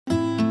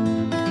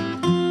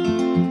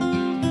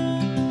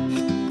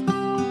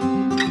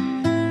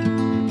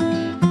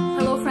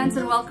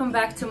welcome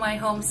back to my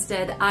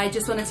homestead. I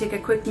just want to take a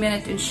quick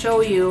minute and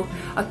show you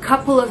a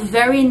couple of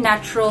very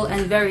natural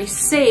and very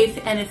safe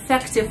and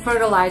effective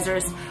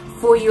fertilizers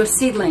for your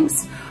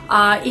seedlings.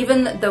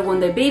 Even when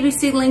they're baby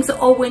seedlings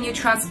or when you're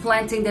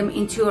transplanting them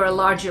into a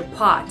larger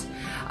pot.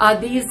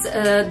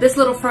 This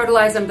little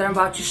fertilizer that I'm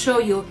about to show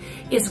you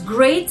is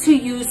great to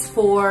use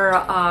for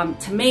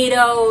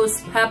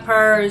tomatoes,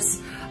 peppers,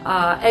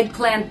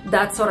 eggplant,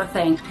 that sort of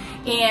thing.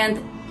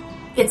 And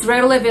it's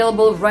readily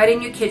available right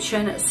in your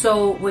kitchen.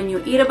 So when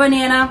you eat a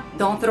banana,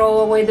 don't throw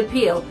away the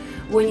peel.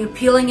 When you're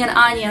peeling an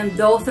onion,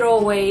 don't throw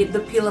away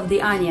the peel of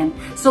the onion.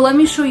 So let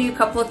me show you a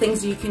couple of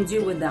things you can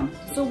do with them.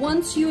 So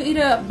once you eat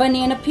a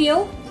banana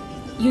peel,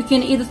 you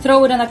can either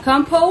throw it in a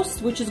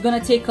compost, which is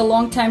going to take a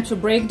long time to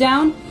break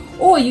down,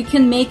 or you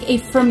can make a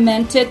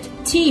fermented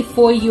tea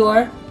for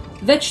your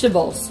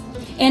vegetables.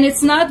 And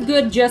it's not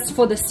good just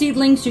for the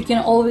seedlings. You can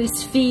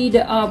always feed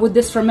with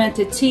this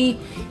fermented tea.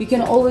 You can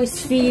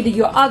always feed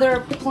your other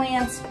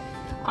plants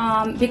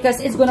because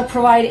it's going to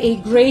provide a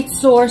great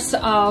source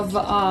of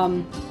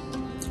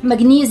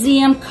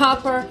magnesium,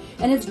 copper,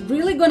 and it's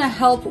really going to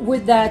help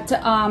with that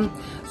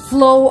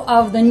flow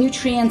of the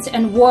nutrients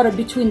and water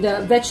between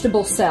the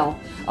vegetable cell,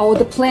 or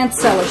the plant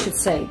cell, I should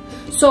say.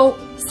 So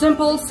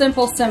simple,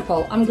 simple,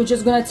 simple. I'm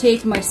just going to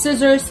take my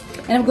scissors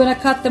and I'm going to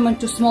cut them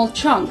into small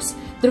chunks.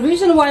 The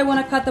reason why I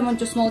want to cut them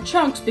into small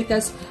chunks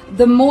because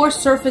the more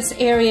surface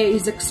area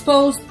is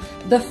exposed,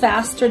 the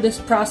faster this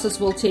process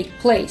will take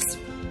place.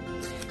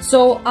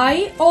 So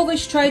I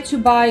always try to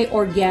buy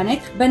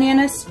organic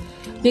bananas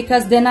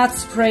because they're not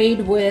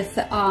sprayed with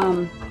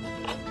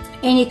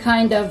any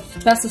kind of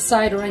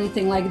pesticide or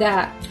anything like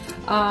that.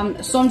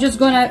 So I'm just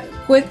going to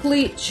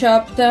quickly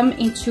chop them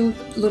into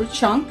little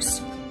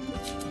chunks.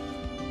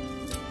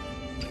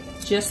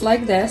 Just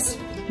like this,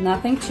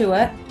 nothing to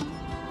it.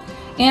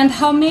 And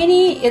how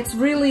many? It's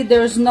really,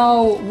 there's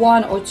no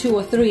 1 or 2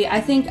 or 3.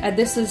 I think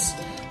this is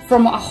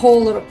from a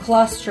whole little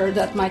cluster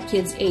that my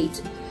kids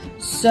ate.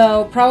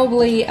 So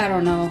probably, I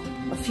don't know,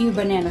 a few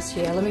bananas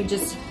here. Let me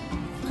just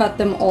cut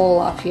them all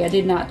up here. I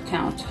did not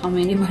count how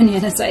many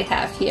bananas I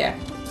have here.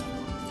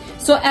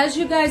 So as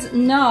you guys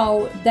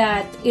know,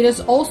 that it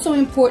is also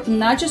important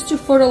not just to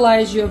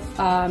fertilize your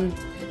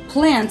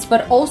plants,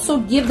 but also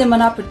give them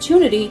an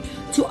opportunity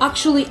to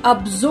actually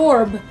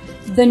absorb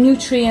the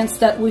nutrients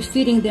that we're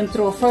feeding them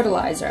through a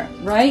fertilizer,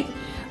 right?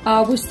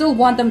 We still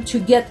want them to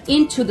get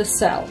into the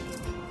cell.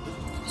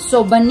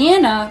 So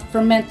banana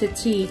fermented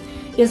tea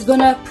is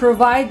gonna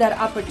provide that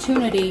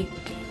opportunity,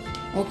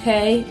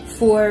 okay,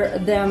 for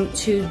them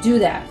to do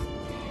that.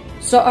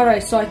 So all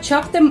right, so I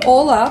chopped them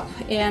all up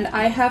and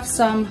I have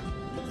some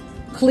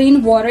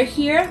clean water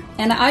here,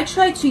 and I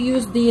try to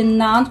use the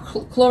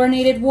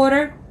non-chlorinated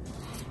water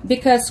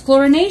because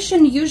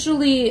chlorination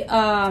usually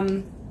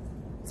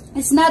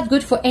it's not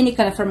good for any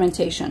kind of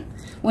fermentation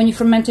when you're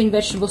fermenting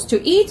vegetables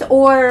to eat,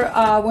 or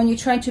when you're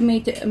trying to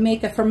make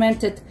a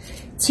fermented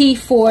tea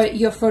for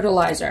your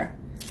fertilizer.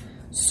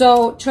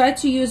 So try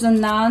to use a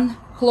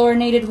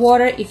non-chlorinated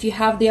water. If you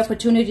have the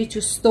opportunity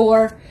to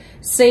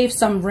save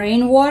some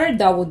rainwater,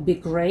 that would be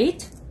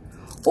great.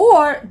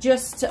 Or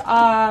just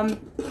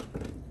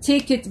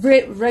take it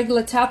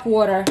regular tap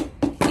water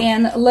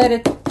and let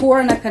it pour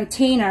in a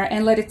container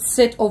and let it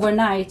sit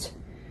overnight,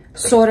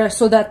 so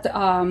that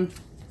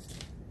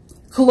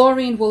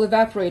chlorine will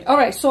evaporate. All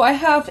right, so I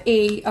have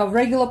a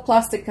regular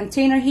plastic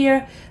container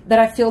here that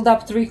I filled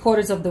up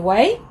 3/4 of the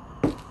way.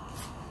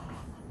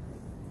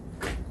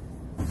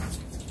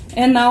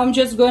 And now I'm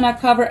just going to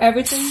cover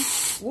everything.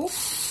 Whoops,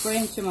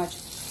 spraying too much.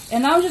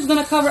 And now I'm just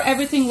going to cover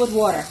everything with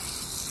water.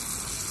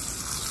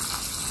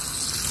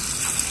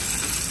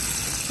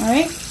 All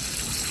right,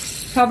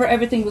 cover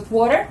everything with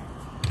water.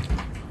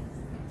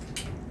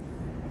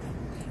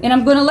 And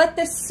I'm going to let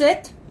this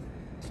sit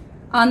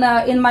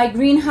in my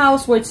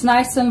greenhouse where it's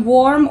nice and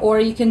warm, or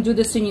you can do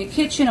this in your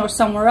kitchen or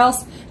somewhere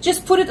else.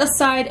 Just put it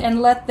aside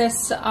and let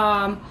this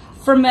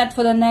ferment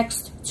for the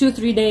next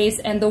 2-3 days,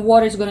 and the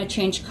water is going to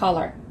change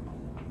color.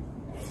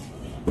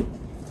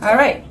 All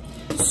right,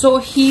 so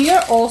here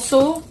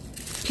also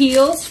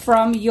peels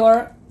from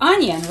your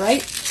onion,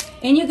 right?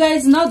 And you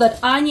guys know that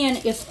onion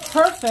is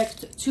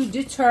perfect to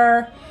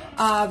deter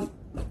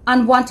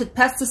unwanted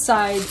pests,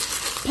 I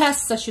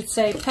should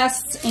say,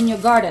 pests in your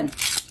garden.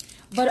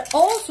 But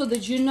also,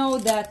 did you know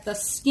that the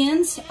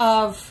skins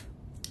of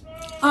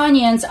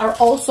onions are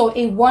also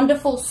a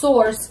wonderful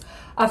source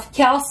of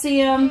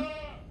calcium,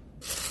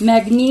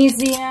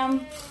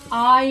 magnesium,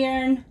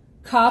 iron,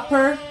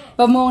 copper,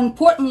 but more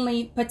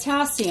importantly,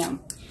 potassium.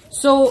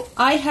 So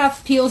I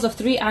have peels of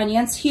 3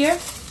 onions here,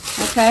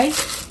 okay?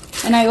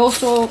 And I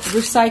also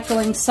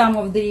recycling some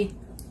of the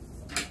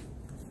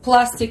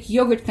plastic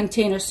yogurt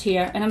containers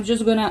here, and I'm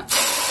just gonna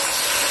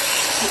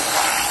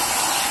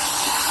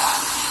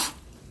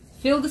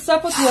fill this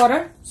up with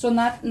water, so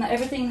not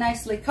everything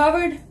nicely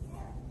covered,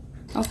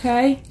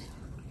 okay?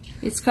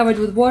 It's covered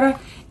with water.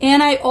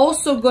 And I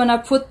also gonna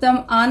put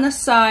them on the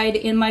side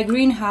in my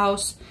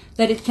greenhouse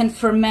that it can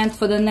ferment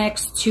for the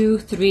next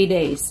 2-3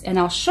 days. And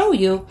I'll show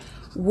you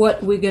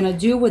what we're gonna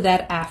do with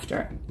that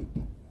after.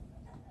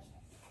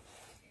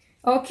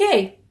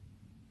 Okay,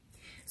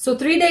 so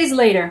 3 days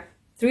later,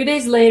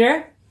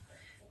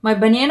 my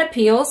banana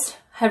peels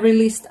have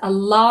released a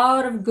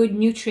lot of good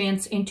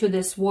nutrients into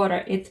this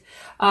water. It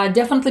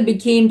definitely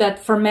became that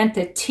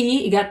fermented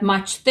tea. It got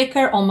much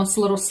thicker, almost a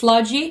little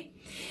sludgy.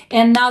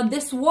 And now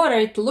this water,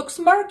 it looks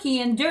murky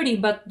and dirty,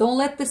 but don't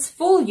let this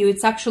fool you.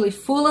 It's actually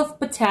full of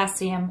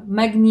potassium,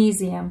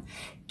 magnesium,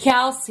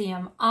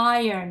 calcium,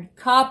 iron,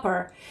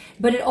 copper,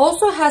 but it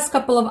also has a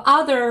couple of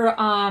other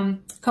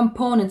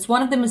components.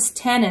 One of them is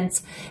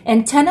tannins,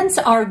 and tannins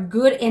are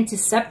good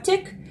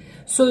antiseptic.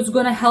 So it's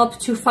going to help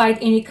to fight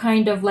any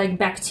kind of like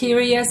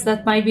bacteria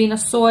that might be in the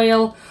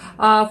soil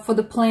for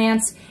the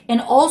plants.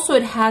 And also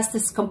it has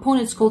this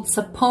component called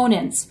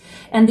saponins.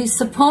 And these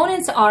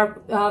saponins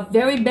are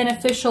very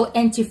beneficial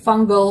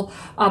antifungal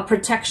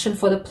protection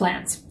for the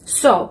plants.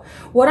 So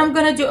what I'm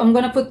going to do, I'm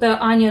going to put the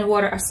onion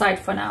water aside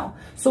for now.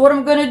 So what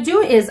I'm going to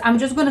do is I'm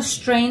just going to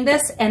strain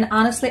this. And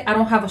honestly, I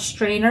don't have a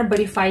strainer, but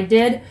if I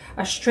did,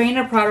 a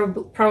strainer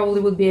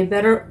probably would be a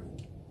better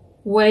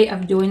way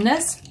of doing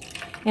this.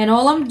 And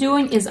all I'm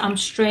doing is I'm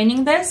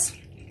straining this,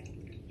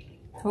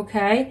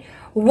 okay?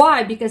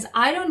 Why? Because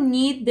I don't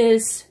need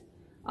this,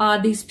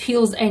 these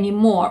peels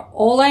anymore.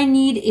 All I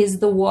need is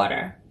the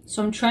water.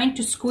 So I'm trying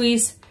to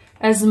squeeze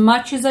as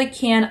much as I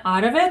can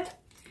out of it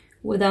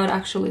without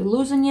actually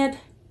losing it,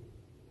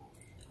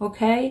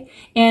 okay?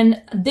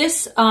 And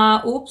this,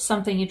 oops,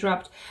 something you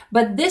dropped.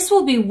 But this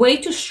will be way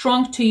too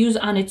strong to use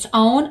on its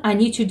own. I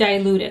need to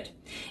dilute it.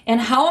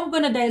 And how I'm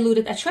going to dilute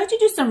it, I tried to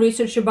do some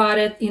research about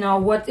it, you know,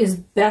 what is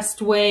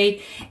best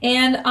way.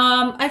 And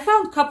I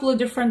found a couple of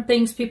different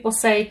things people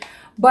say,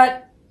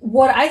 but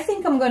what I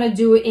think I'm going to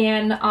do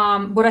and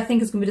what I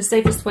think is going to be the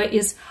safest way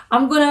is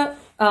I'm going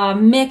to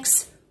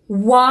mix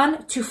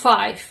 1 to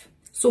 5.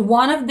 So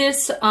one of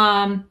this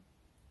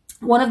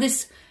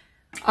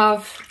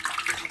of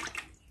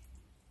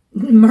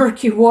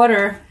murky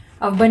water,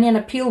 of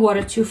banana peel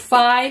water, to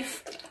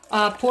 5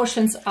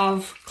 portions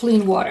of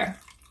clean water.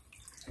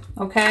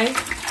 Okay,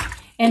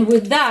 and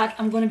with that,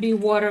 I'm going to be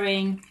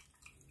watering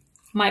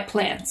my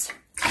plants.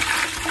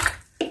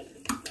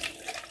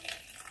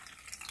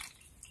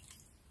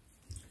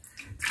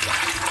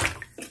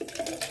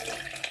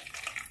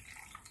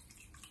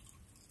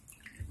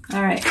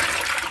 All right,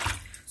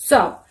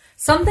 so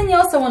something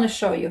else I want to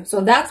show you.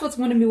 So that's what's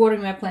going to be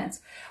watering my plants.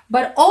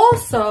 But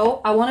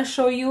also, I want to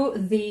show you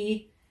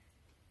the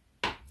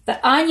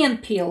onion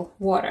peel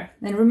water.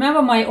 And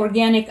remember my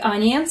organic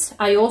onions,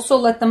 I also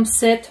let them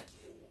sit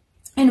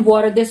in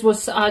water. This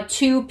was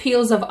 2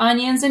 peels of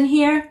onions in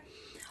here,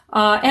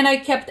 and I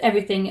kept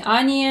everything,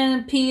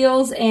 onion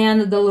peels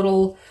and the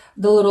little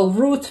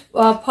root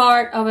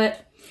part of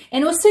it,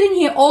 and it was sitting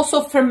here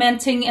also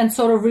fermenting and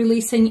sort of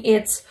releasing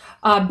its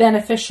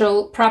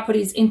beneficial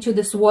properties into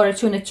this water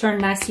to turn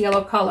nice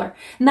yellow color.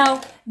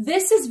 Now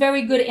this is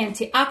very good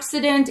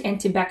antioxidant,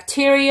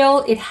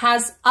 antibacterial. It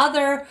has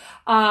other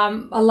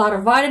a lot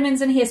of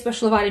vitamins in here,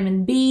 especially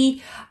vitamin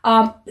B.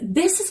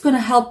 This is going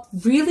to help,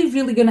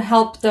 really going to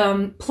help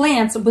the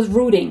plants with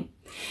rooting.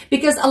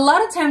 Because a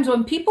lot of times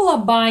when people are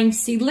buying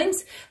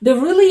seedlings, they're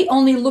really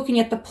only looking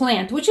at the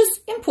plant, which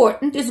is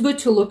important, it's good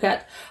to look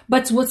at.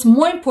 But what's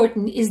more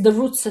important is the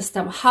root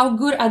system. How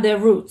good are their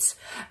roots?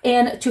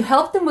 And to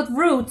help them with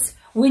roots,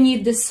 we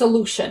need this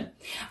solution.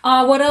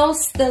 What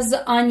else does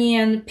the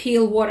onion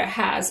peel water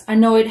has? I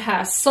know it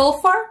has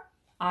sulfur,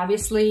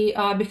 obviously,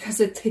 because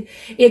it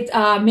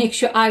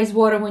makes your eyes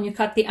water when you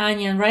cut the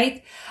onion,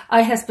 right?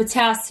 It has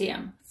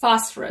potassium,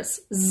 phosphorus,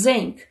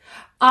 zinc,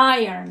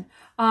 iron.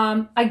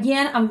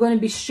 Again, I'm going to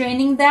be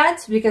straining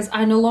that because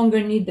I no longer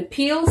need the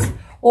peels.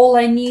 All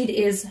I need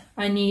is,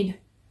 I need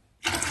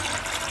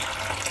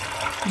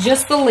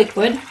just the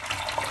liquid.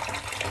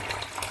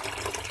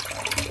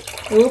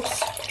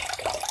 Oops.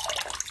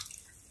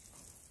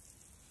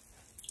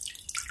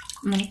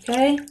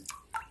 Okay.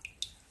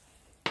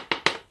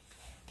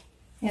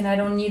 And I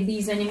don't need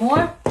these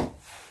anymore.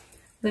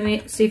 Let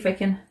me see if I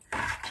can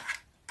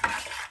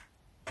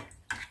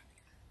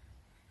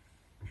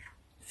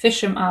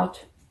fish them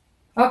out.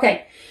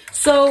 Okay,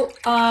 so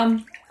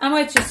I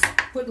might just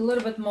put a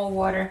little bit more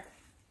water.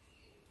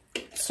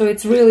 So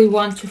it's really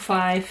 1 to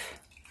 5.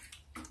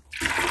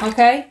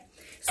 Okay,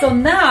 so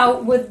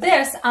now with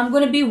this, I'm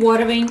going to be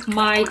watering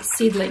my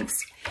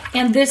seedlings.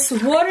 And this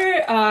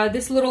water,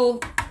 this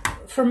little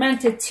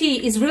fermented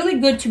tea is really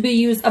good to be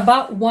used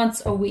about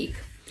once a week.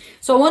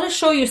 So I want to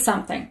show you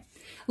something.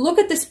 Look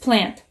at this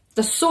plant.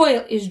 The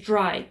soil is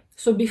dry.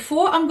 So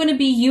before I'm going to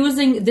be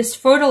using this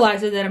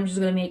fertilizer that I'm just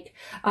going to make,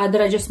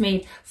 that I just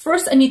made,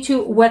 first I need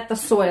to wet the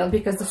soil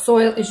because the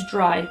soil is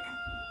dry.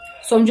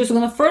 So I'm just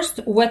going to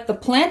first wet the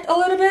plant a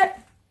little bit.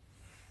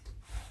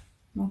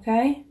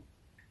 Okay.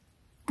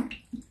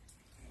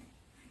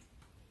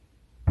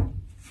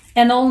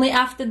 And only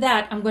after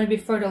that, I'm going to be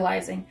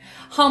fertilizing.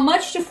 How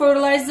much to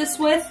fertilize this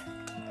with?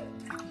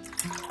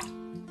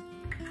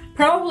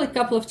 Probably a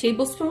couple of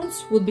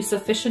tablespoons would be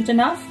sufficient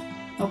enough.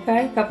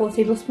 Okay, a couple of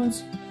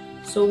tablespoons.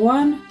 So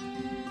 1,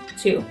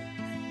 2.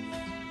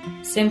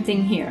 Same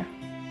thing here.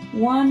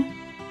 1,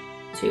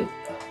 2.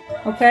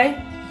 Okay?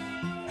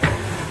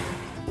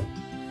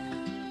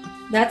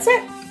 That's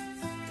it.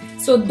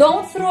 So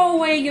don't throw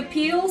away your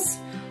peels.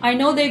 I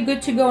know they're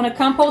good to go in a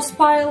compost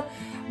pile,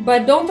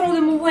 but don't throw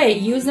them away.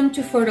 Use them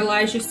to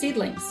fertilize your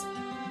seedlings.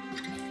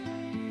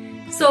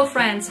 So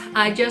friends,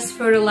 I just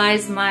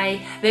fertilized my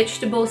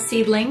vegetable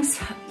seedlings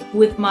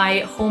with my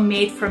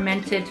homemade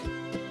fermented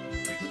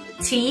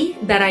tea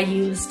that I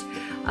used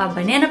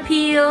banana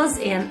peels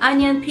and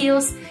onion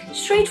peels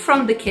straight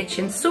from the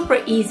kitchen.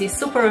 Super easy,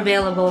 super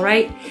available,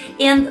 right?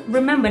 And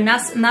remember,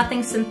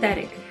 nothing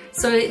synthetic.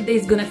 So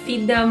it's gonna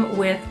feed them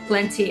with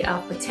plenty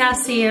of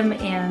potassium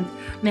and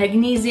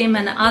magnesium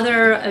and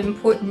other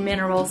important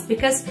minerals,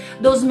 because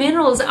those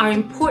minerals are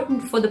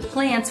important for the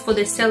plants, for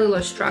their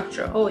cellular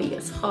structure. Oh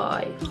yes,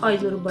 hi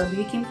little baby,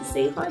 you came to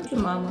say hi to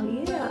mama,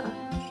 yeah.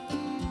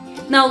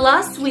 Now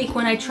last week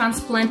when I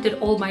transplanted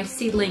all my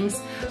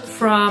seedlings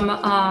from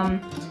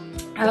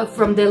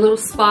the little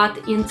spot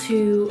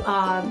into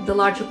the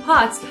larger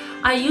pots,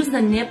 I used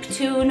the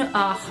Neptune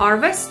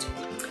harvest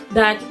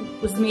that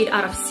was made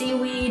out of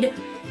seaweed,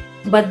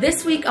 but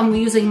this week I'm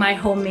using my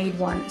homemade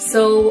one.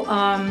 So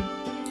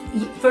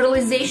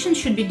fertilization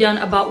should be done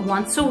about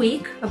once a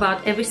week,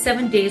 about every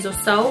 7 days or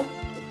so,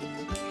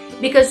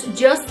 because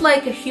just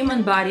like a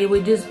human body, we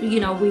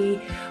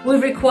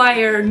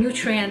require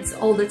nutrients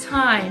all the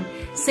time.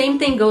 Same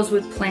thing goes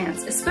with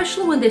plants,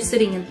 especially when they're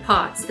sitting in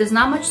pots. There's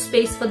not much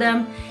space for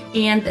them,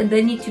 and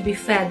they need to be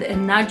fed,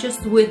 and not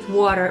just with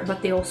water,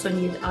 but they also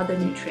need other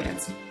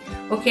nutrients.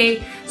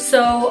 Okay,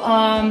 so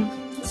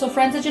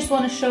friends, I just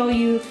want to show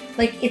you,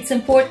 like, it's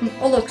important.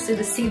 Oh look, see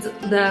the seeds,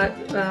 the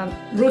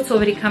roots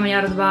already coming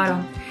out of the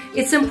bottom.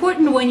 It's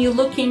important when you're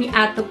looking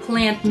at the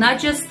plant, not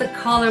just the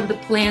color of the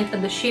plant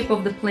and the shape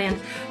of the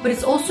plant, but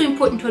it's also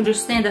important to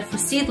understand that for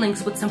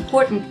seedlings, what's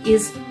important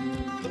is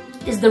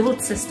the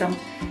root system,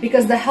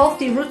 because the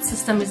healthy root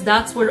system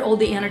that's where all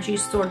the energy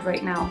is stored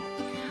right now.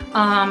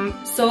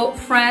 So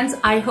friends,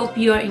 I hope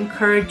you are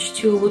encouraged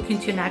to look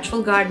into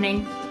natural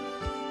gardening.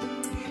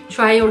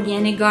 Try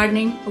organic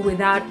gardening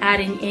without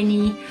adding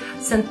any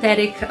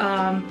synthetic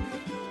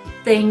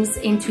things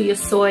into your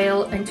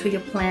soil, into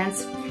your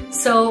plants.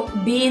 So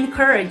be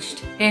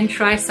encouraged and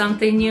try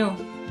something new.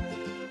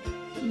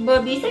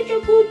 Bubby's such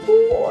a good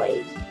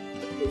boy.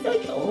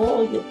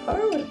 Oh, you're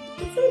purring.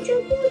 You're such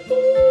a good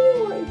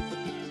boy.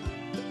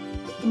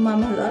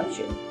 Mama loves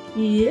you.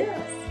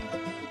 Yes.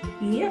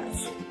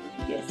 Yes.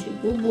 Yes, you're a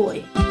good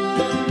boy.